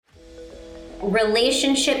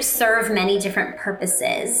Relationships serve many different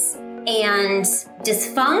purposes, and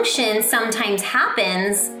dysfunction sometimes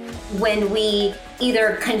happens when we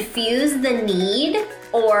either confuse the need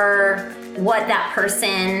or what that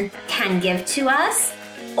person can give to us,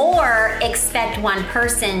 or expect one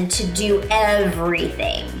person to do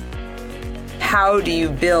everything. How do you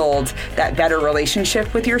build that better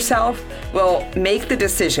relationship with yourself? Well, make the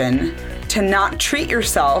decision to not treat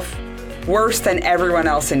yourself worse than everyone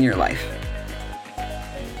else in your life.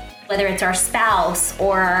 Whether it's our spouse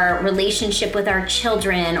or our relationship with our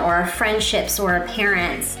children or our friendships or our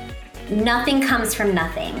parents, nothing comes from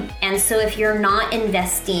nothing. And so if you're not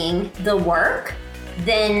investing the work,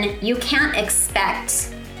 then you can't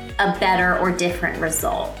expect a better or different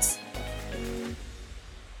result.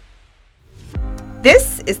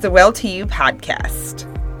 This is the Well To You podcast.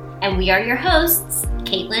 And we are your hosts,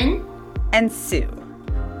 Caitlin and Sue.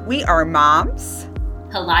 We are moms,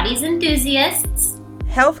 Pilates enthusiasts,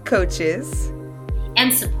 health coaches,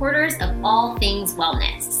 and supporters of all things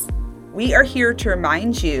wellness. We are here to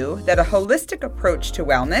remind you that a holistic approach to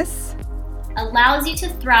wellness allows you to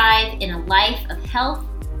thrive in a life of health,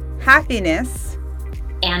 happiness,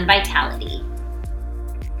 and vitality.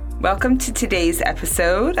 Welcome to today's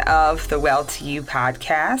episode of the Well To You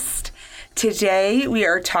podcast. Today we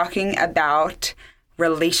are talking about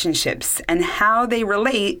relationships and how they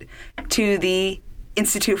relate to the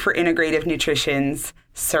Institute for Integrative Nutrition's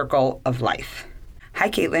Circle of Life. Hi,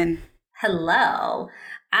 Caitlin. Hello.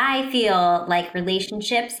 I feel like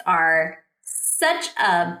relationships are such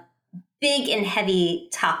a big and heavy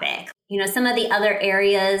topic. You know, some of the other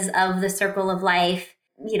areas of the Circle of Life,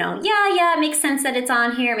 it makes sense that it's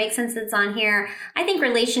on here, makes sense that it's on here. I think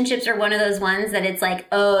relationships are one of those ones that it's like,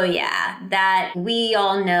 oh yeah, that we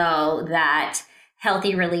all know that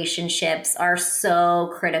healthy relationships are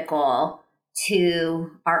so critical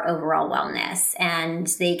to our overall wellness, and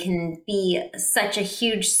they can be such a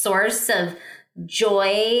huge source of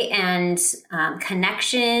joy and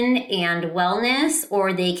connection and wellness,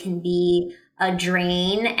 or they can be a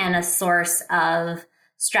drain and a source of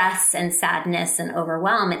stress and sadness and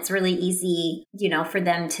overwhelm. It's really easy, for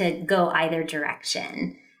them to go either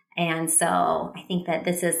direction. And so I think that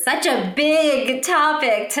this is such a big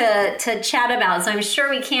topic to chat about. So I'm sure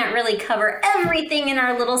we can't really cover everything in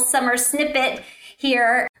our little summer snippet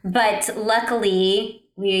here. But luckily,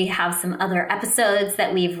 we have some other episodes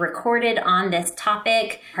that we've recorded on this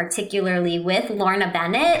topic, particularly with Lorna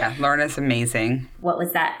Bennett. Yeah, Lorna's amazing. What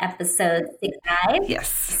was that, episode 65? Yes.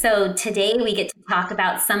 So today we get to talk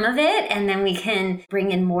about some of it, and then we can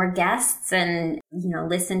bring in more guests and,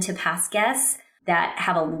 listen to past guests that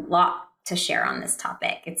have a lot to share on this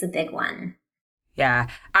topic. It's a big one. Yeah,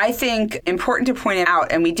 I think important to point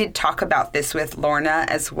out, and we did talk about this with Lorna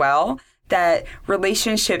as well, that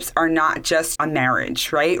relationships are not just a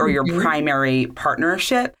marriage, right? Or your primary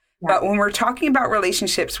partnership. Yeah. But when we're talking about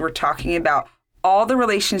relationships, we're talking about all the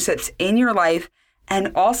relationships in your life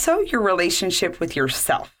and also your relationship with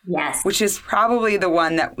yourself. Yes. Which is probably the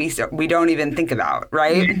one that we don't even think about,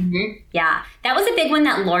 right? Mm-hmm. Yeah. That was a big one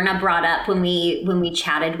that Lorna brought up when we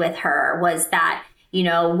chatted with her, was that,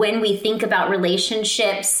 when we think about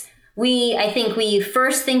relationships, I think we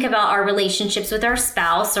first think about our relationships with our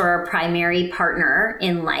spouse or our primary partner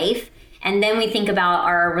in life. And then we think about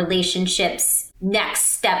our relationships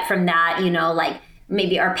next step from that, like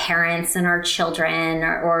maybe our parents and our children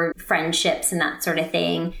or friendships and that sort of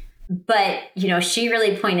thing. But, she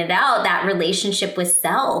really pointed out that relationship with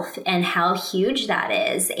self and how huge that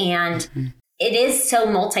is. And it is so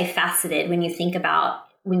multifaceted when you think about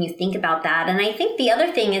that. And I think the other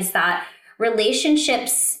thing is that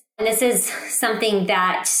relationships, and this is something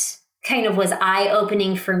that kind of was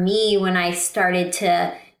eye-opening for me when I started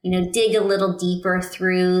to, dig a little deeper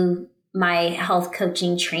through my health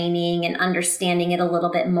coaching training and understanding it a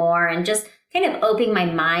little bit more, and just kind of opening my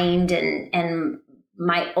mind and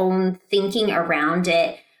my own thinking around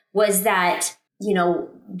it, was that,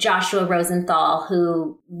 Joshua Rosenthal,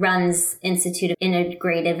 who runs Institute of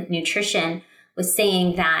Integrative Nutrition, was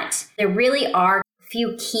saying that there really are a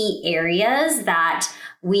few key areas that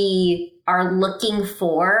we are looking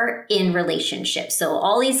for in relationships. So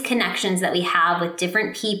all these connections that we have with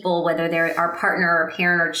different people, whether they're our partner or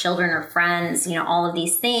parent or children or friends, all of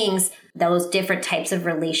these things, those different types of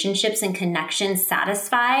relationships and connections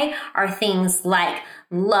satisfy are things like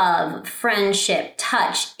love, friendship,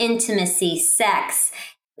 touch, intimacy, sex.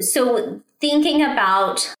 So thinking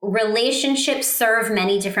about relationships serve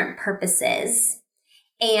many different purposes,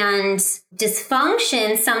 and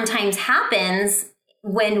dysfunction sometimes happens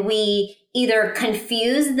when we either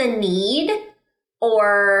confuse the need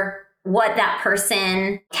or what that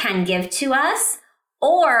person can give to us,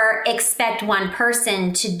 or expect one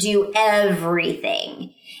person to do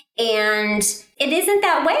everything. And it isn't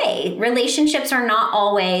that way. Relationships are not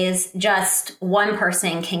always just one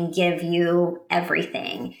person can give you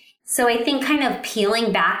everything. So I think kind of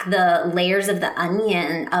peeling back the layers of the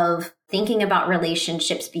onion of thinking about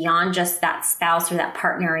relationships beyond just that spouse or that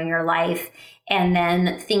partner in your life, and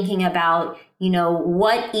then thinking about,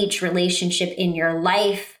 what each relationship in your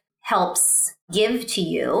life helps give to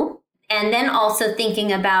you. And then also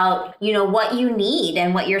thinking about, what you need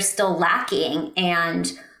and what you're still lacking,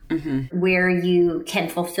 and where you can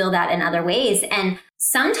fulfill that in other ways. And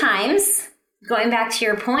sometimes, going back to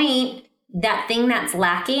your point, that thing that's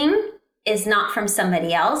lacking is not from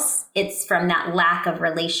somebody else. It's from that lack of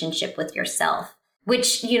relationship with yourself,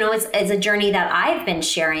 which, is a journey that I've been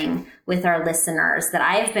sharing with our listeners, that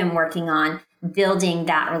I've been working on building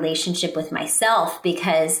that relationship with myself,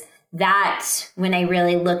 because that, when I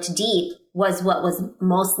really looked deep, was what was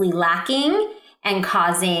mostly lacking and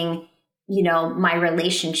causing, my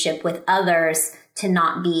relationship with others to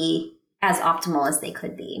not be as optimal as they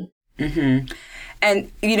could be. Mm-hmm.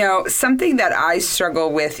 And, something that I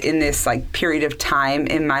struggle with in this period of time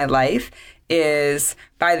in my life is,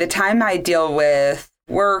 by the time I deal with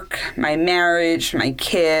work, my marriage, my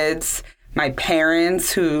kids, my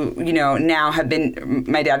parents who, now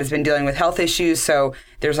my dad has been dealing with health issues. So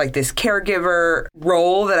there's this caregiver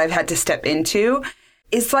role that I've had to step into.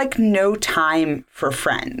 It's no time for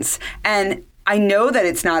friends. And I know that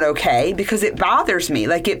it's not okay, because it bothers me.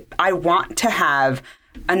 I want to have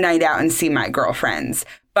a night out and see my girlfriends,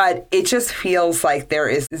 but it just feels like there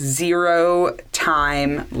is zero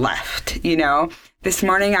time left. This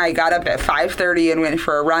morning I got up at 5:30 and went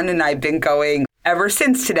for a run, and I've been going ever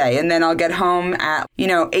since today. And then I'll get home at,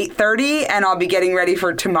 8:30 and I'll be getting ready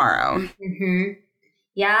for tomorrow. Mm-hmm.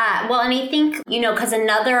 Yeah. Well, and I think, because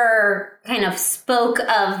another kind of spoke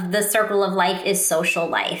of the circle of life is social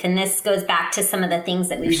life. And this goes back to some of the things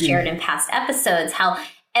that we've shared in past episodes, how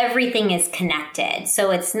everything is connected.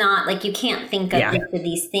 So it's not you can't think of each of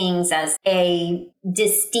these things as a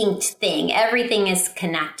distinct thing. Everything is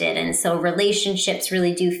connected. And so relationships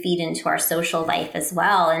really do feed into our social life as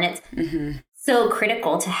well. And it's so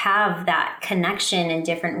critical to have that connection in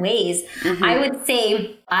different ways. I would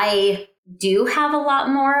say I do have a lot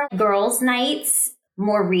more girls' nights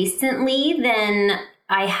more recently than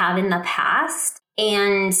I have in the past.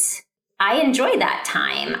 And I enjoy that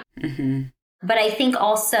time. But I think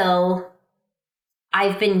also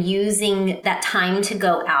I've been using that time to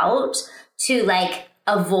go out to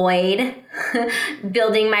avoid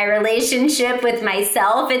building my relationship with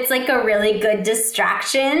myself. It's a really good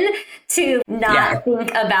distraction to not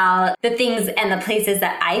think about the things and the places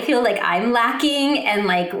that I feel like I'm lacking and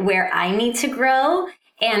where I need to grow.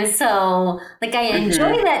 And so I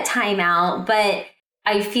enjoy that time out, but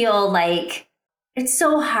I feel it's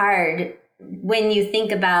so hard when you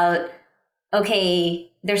think about,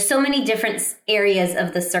 okay, there's so many different areas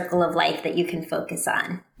of the circle of life that you can focus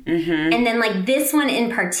on. And then this one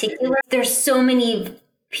in particular, there's so many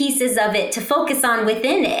pieces of it to focus on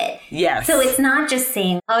within it. Yes. So it's not just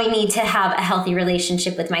saying, oh, I need to have a healthy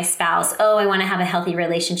relationship with my spouse. Oh, I want to have a healthy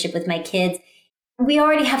relationship with my kids. We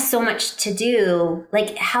already have so much to do.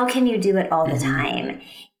 How can you do it all the time?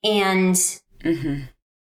 And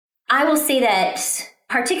I will say that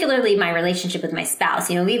particularly my relationship with my spouse,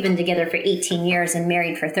 we've been together for 18 years and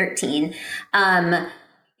married for 13.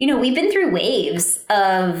 We've been through waves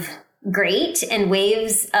of great and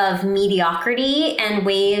waves of mediocrity and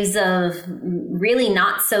waves of really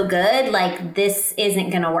not so good. This isn't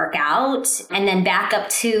going to work out. And then back up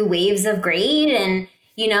to waves of great. And,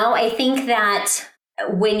 I think that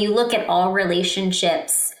when you look at all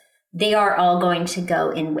relationships, they are all going to go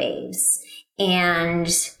in waves. And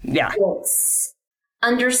it's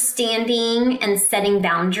understanding and setting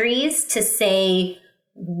boundaries to say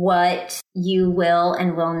what you will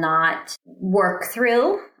and will not work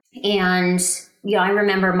through. And, I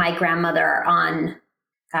remember my grandmother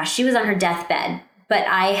she was on her deathbed, but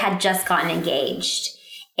I had just gotten engaged.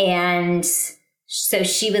 And so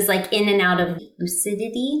she was in and out of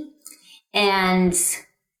lucidity. And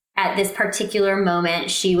at this particular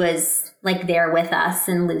moment, she was there with us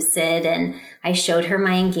and lucid. And I showed her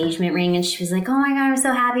my engagement ring and she was like, oh my God, I'm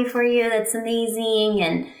so happy for you. That's amazing.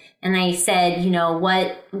 And I said,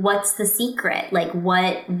 what's the secret?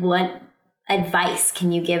 What advice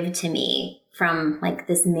can you give to me from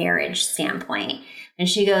this marriage standpoint? And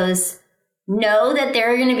she goes, know that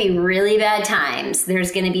there are going to be really bad times.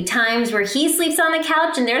 There's going to be times where he sleeps on the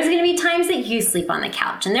couch, and there's going to be times that you sleep on the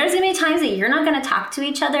couch, and there's going to be times that you're not going to talk to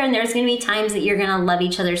each other, and there's going to be times that you're going to love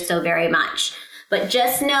each other so very much. But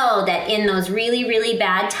just know that in those really, really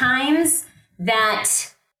bad times, that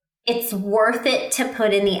it's worth it to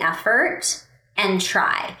put in the effort and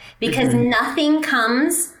try, because nothing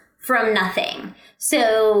comes from nothing.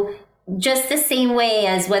 So just the same way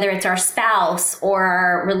as whether it's our spouse or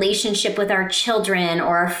our relationship with our children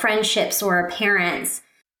or our friendships or our parents,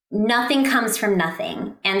 nothing comes from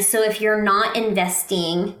nothing. And so if you're not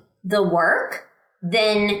investing the work,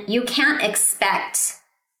 then you can't expect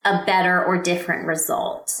a better or different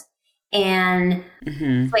result. And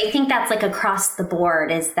so I think that's like across the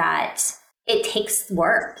board, is that it takes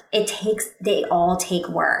work. They all take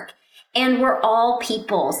work. And we're all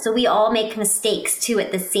people, so we all make mistakes too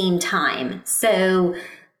at the same time. So,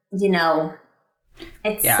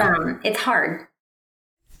 it's hard.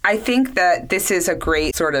 I think that this is a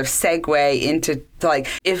great sort of segue into, like,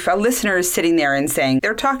 if a listener is sitting there and saying,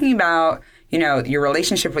 they're talking about, your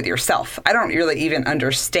relationship with yourself. I don't really even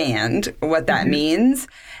understand what that means.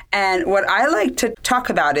 And what I like to talk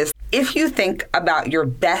about is, if you think about your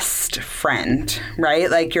best friend,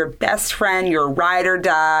 right? Like your best friend, your ride or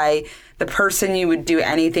die, the person you would do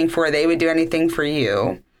anything for, they would do anything for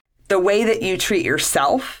you. The way that you treat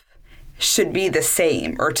yourself should be the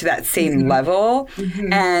same, or to that same level.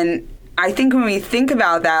 And I think when we think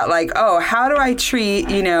about that, like, oh, how do I treat,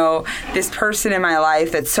 this person in my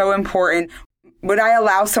life that's so important? Would I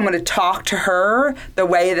allow someone to talk to her the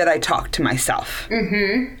way that I talk to myself?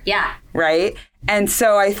 Yeah. Right? And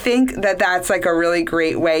so I think that that's like a really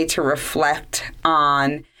great way to reflect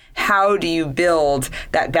on how do you build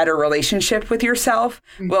that better relationship with yourself.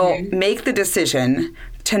 Well, make the decision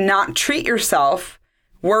to not treat yourself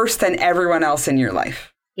worse than everyone else in your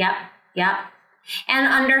life. Yep. And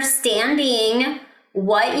understanding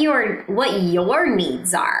what your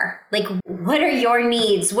needs are. Like, what are your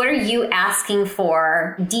needs? What are you asking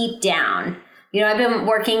for deep down? I've been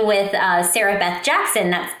working with Sarah Beth Jackson.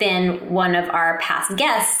 That's been one of our past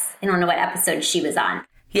guests. I don't know what episode she was on.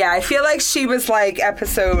 Yeah, I feel like she was like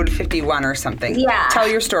episode 51 or something. Yeah. Tell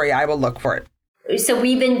your story. I will look for it. So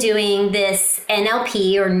we've been doing this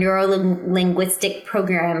NLP, or neuro-linguistic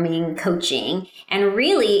programming coaching. And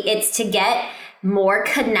really, it's to get more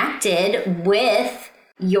connected with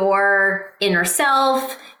your inner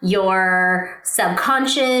self, your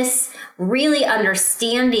subconscious, really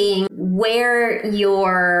understanding where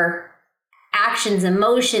your actions,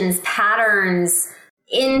 emotions, patterns,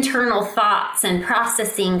 internal thoughts and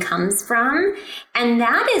processing comes from. And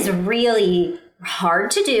that is really hard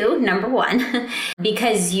to do, number one,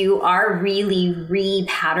 because you are really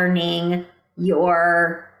repatterning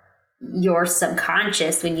your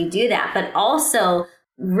subconscious when you do that, but also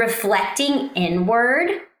reflecting inward,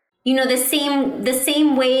 the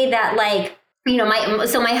same way that, like,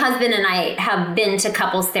 my husband and I have been to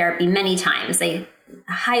couples therapy many times. I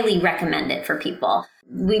highly recommend it for people.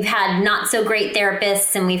 We've had not so great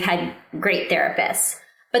therapists and we've had great therapists.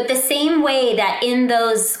 But the same way that in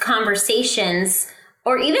those conversations,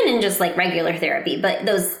 or even in just like regular therapy, but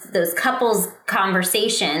those couples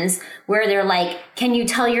conversations where they're like, can you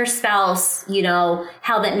tell your spouse,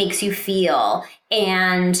 how that makes you feel?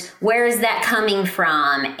 And where is that coming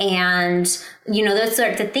from? And, those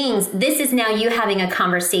sorts of things. This is now you having a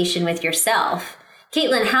conversation with yourself.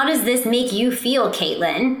 Caitlin, how does this make you feel,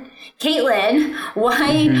 Caitlin? Caitlin,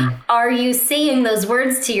 why are you saying those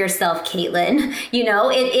words to yourself, Caitlin?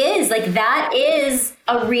 It is like, that is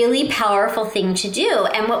a really powerful thing to do.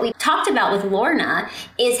 And what we talked about with Lorna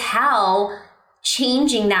is how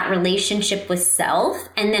changing that relationship with self,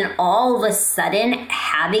 and then all of a sudden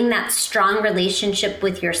having that strong relationship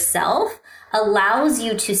with yourself, allows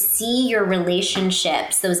you to see your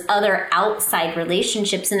relationships, those other outside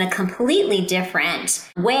relationships, in a completely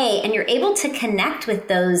different way. And you're able to connect with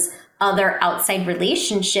those other outside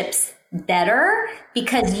relationships better,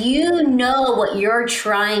 because you know what you're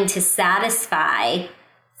trying to satisfy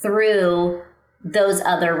through those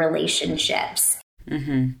other relationships.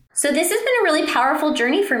 So this has been a really powerful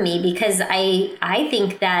journey for me, because I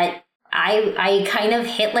think that I kind of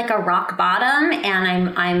hit like a rock bottom,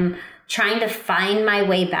 and I'm trying to find my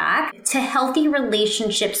way back to healthy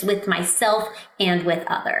relationships with myself and with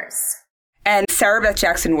others. And Sarah Beth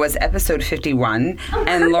Jackson was episode 51,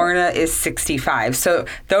 and Lorna is 65. So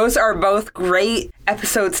those are both great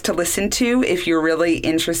episodes to listen to if you're really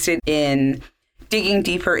interested in digging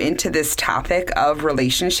deeper into this topic of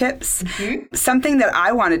relationships. Something that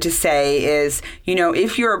I wanted to say is,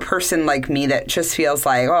 if you're a person like me that just feels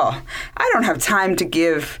like, oh, I don't have time to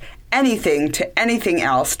give anything to anything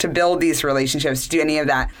else to build these relationships, to do any of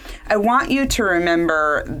that, I want you to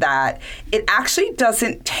remember that it actually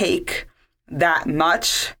doesn't take that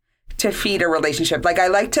much to feed a relationship. Like, I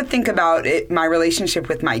like to think about it, my relationship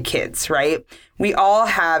with my kids, right? We all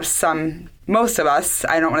have most of us,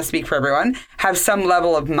 I don't want to speak for everyone, have some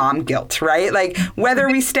level of mom guilt, right? Like, whether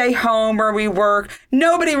we stay home or we work,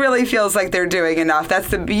 nobody really feels like they're doing enough. That's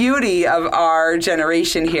the beauty of our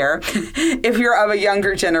generation here. If you're of a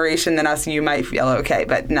younger generation than us, you might feel okay,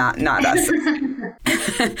 but not us.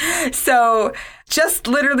 So just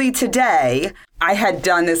literally today, I had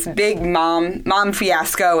done this big mom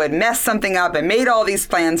fiasco and messed something up and made all these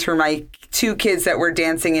plans for my 2 kids that were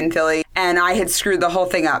dancing in Philly, and I had screwed the whole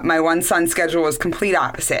thing up. My one son's schedule was complete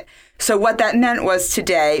opposite. So what that meant was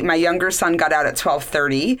today, my younger son got out at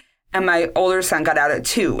 12:30 and my older son got out at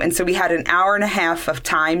 2. And so we had an hour and a half of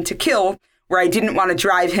time to kill where I didn't want to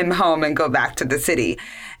drive him home and go back to the city.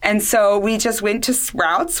 And so we just went to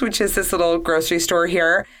Sprouts, which is this little grocery store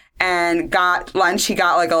here, and got lunch. He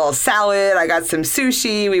got like a little salad. I got some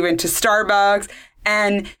sushi. We went to Starbucks.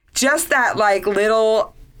 And just that like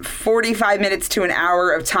little 45 minutes to an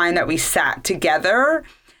hour of time that we sat together,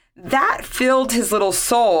 that filled his little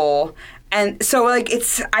soul. And so like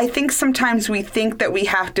I think sometimes we think that we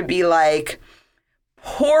have to be like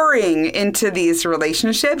pouring into these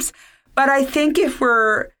relationships. But I think if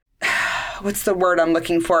we're, what's the word I'm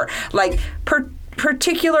looking for? Like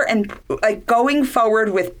particular and like going forward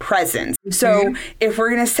with presence. So if we're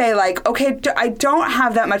going to say like, okay, I don't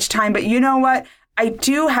have that much time, but you know what? I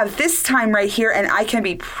do have this time right here and I can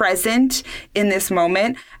be present in this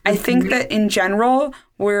moment. I think that in general,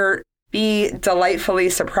 we're be delightfully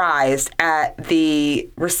surprised at the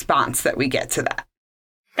response that we get to that.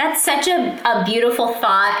 That's such a beautiful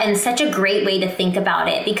thought and such a great way to think about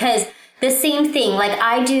it, because the same thing, like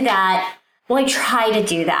I do that. Well, I try to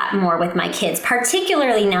do that more with my kids,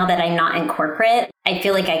 particularly now that I'm not in corporate. I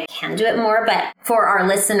feel like I can do it more, but for our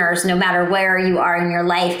listeners, no matter where you are in your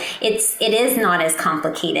life, it is not as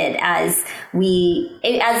complicated as we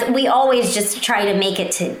always just try to make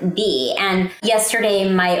it to be. And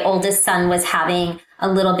yesterday, my oldest son was having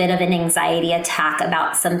a little bit of an anxiety attack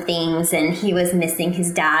about some things, and he was missing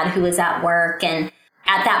his dad who was at work. And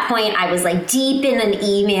at that point, I was like deep in an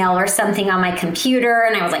email or something on my computer,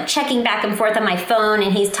 and I was like checking back and forth on my phone,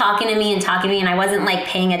 and he's talking to me, and I wasn't like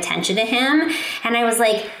paying attention to him. And I was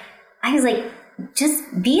like, just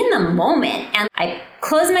be in the moment. And I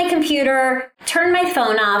closed my computer, turned my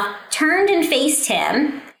phone off, turned and faced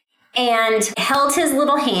him, and held his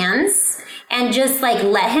little hands and just like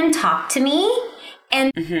let him talk to me.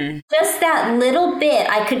 And just that little bit,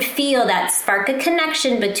 I could feel that spark of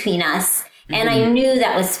connection between us. And I knew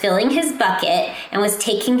that was filling his bucket and was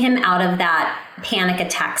taking him out of that panic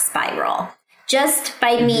attack spiral. Just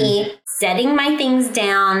by me setting my things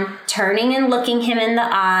down, turning and looking him in the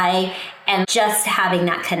eye, and just having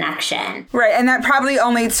that connection. Right. And that probably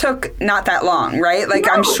only took not that long, right? Like,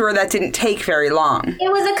 no. I'm sure that didn't take very long.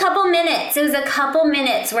 It was a couple minutes. It was a couple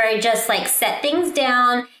minutes where I just like set things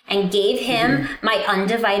down and gave him my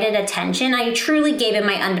undivided attention. I truly gave him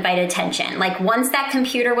my undivided attention. Like, once that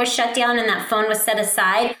computer was shut down and that phone was set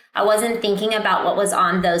aside, I wasn't thinking about what was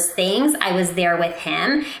on those things. I was there with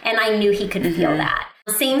him, and I knew he could feel that.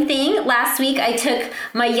 Same thing. Last week, I took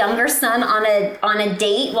my younger son on a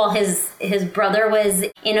date while his brother was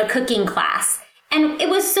in a cooking class. And it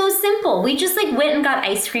was so simple. We just like went and got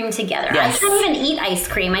ice cream together. Yes. I couldn't even eat ice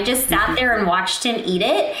cream. I just sat there and watched him eat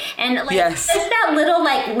it. And like just that little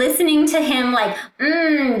like listening to him like,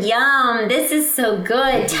 yum, this is so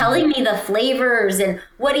good. Telling me the flavors and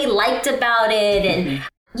what he liked about it. And,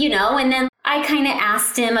 you know, and then I kind of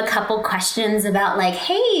asked him a couple questions about like,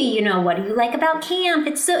 hey, you know, what do you like about camp?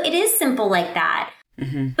 It is simple like that.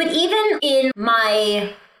 But even in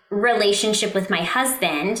my relationship with my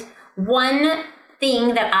husband, one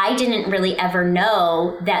thing that I didn't really ever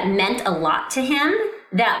know that meant a lot to him,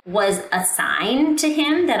 that was a sign to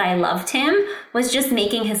him that I loved him, was just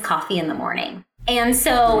making his coffee in the morning. And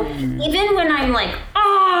so even when I'm like,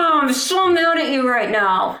 oh, I'm so mad at you right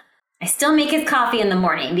now, I still make his coffee in the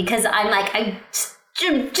morning because I'm like, I just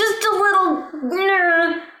a little,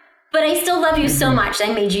 but I still love you so much.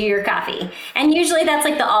 I made you your coffee. And usually that's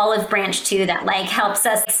like the olive branch too, that like helps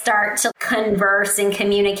us start to converse and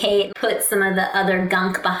communicate, put some of the other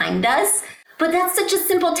gunk behind us. But that's such a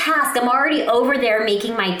simple task. I'm already over there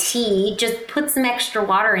making my tea. Just put some extra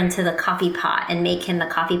water into the coffee pot and make him the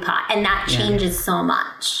coffee pot. And that changes so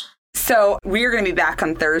much. So we're going to be back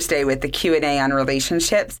on Thursday with the Q&A on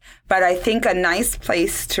relationships. But I think a nice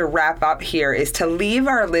place to wrap up here is to leave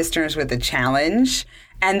our listeners with a challenge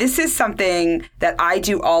And this is something that I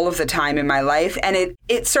do all of the time in my life, and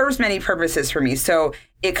it serves many purposes for me. So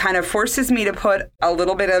it kind of forces me to put a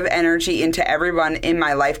little bit of energy into everyone in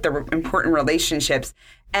my life, the important relationships.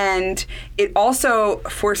 And it also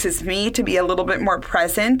forces me to be a little bit more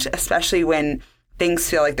present, especially when things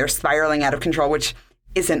feel like they're spiraling out of control, which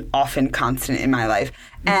isn't often constant in my life.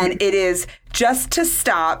 And it is just to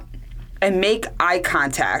stop and make eye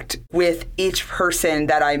contact with each person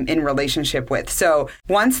that I'm in relationship with. So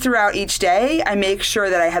once throughout each day, I make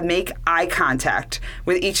sure that I make eye contact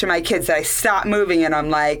with each of my kids, that I stop moving and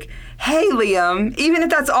I'm like, hey, Liam, even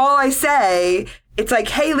if that's all I say, it's like,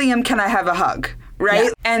 hey, Liam, can I have a hug? Right?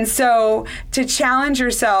 Yeah. And so to challenge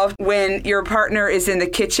yourself when your partner is in the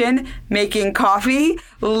kitchen making coffee,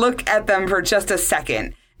 look at them for just a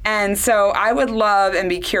second. And so I would love and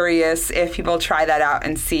be curious if people try that out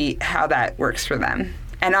and see how that works for them.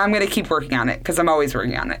 And I'm going to keep working on it because I'm always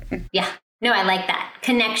working on it. Yeah. No, I like that.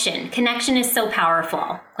 Connection. Connection is so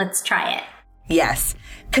powerful. Let's try it. Yes.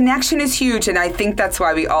 Connection is huge. And I think that's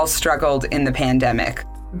why we all struggled in the pandemic.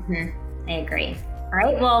 I agree. All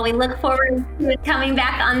right. Well, we look forward to coming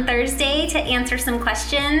back on Thursday to answer some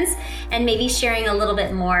questions and maybe sharing a little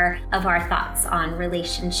bit more of our thoughts on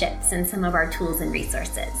relationships and some of our tools and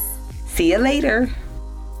resources. See you later.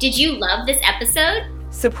 Did you love this episode?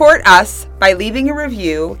 Support us by leaving a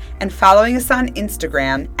review and following us on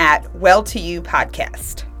Instagram at Well To You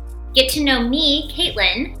Podcast. Get to know me,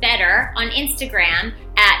 Caitlin, better on Instagram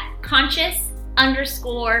at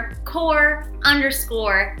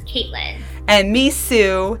conscious_core_Caitlin. And me,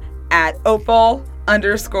 Sue, at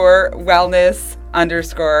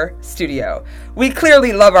opal_wellness_studio. We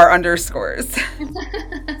clearly love our underscores.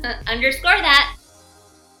 Underscore that.